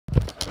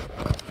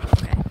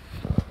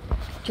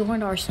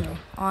joined Arsenal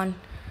on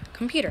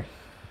computer.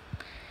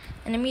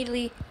 And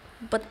immediately,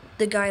 but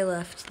the guy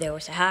left, there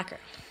was a hacker.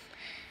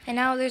 And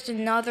now there's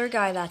another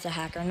guy that's a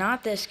hacker,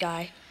 not this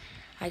guy.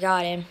 I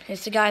got him.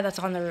 It's the guy that's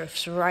on the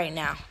roofs right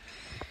now.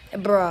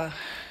 Bruh.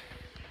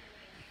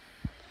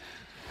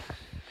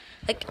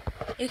 Like,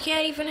 you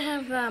can't even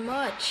have that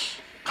much.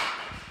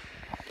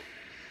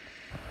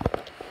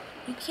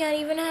 You can't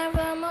even have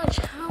that much.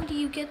 How do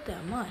you get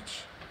that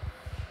much?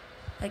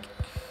 Like,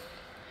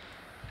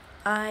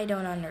 I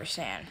don't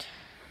understand.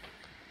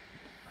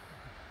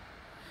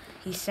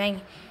 He's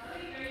saying,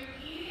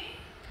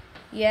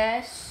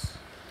 yes.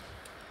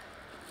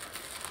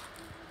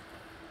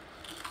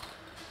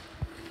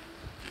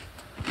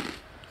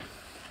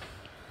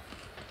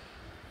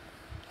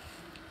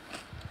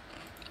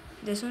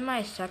 This is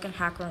my second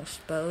hacker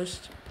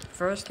exposed.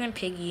 First in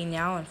Piggy,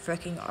 now in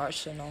freaking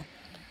Arsenal.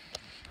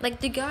 Like,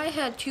 the guy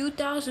had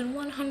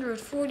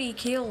 2,140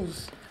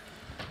 kills.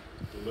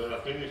 You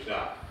better finish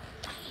that.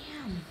 I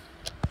am.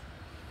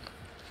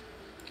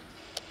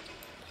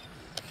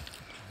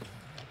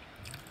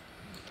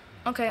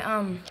 Okay,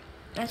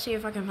 let's see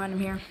if I can find him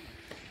here.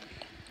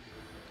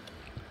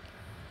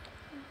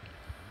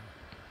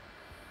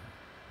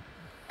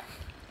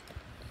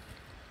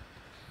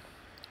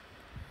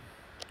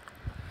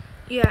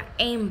 Yeah,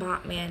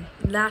 aimbot man.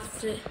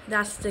 That's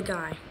the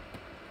guy.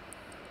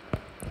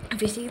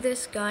 If you see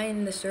this guy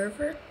in the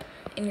server,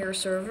 in your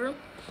server,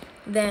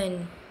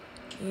 then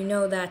you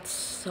know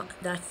that's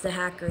the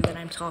hacker that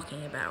I'm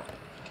talking about.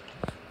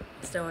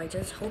 So I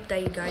just hope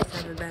that you guys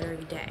have a better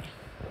day.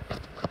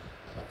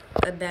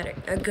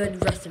 A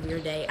good rest of your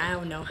day. I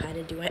don't know how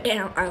to do an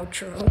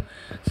outro.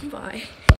 Bye.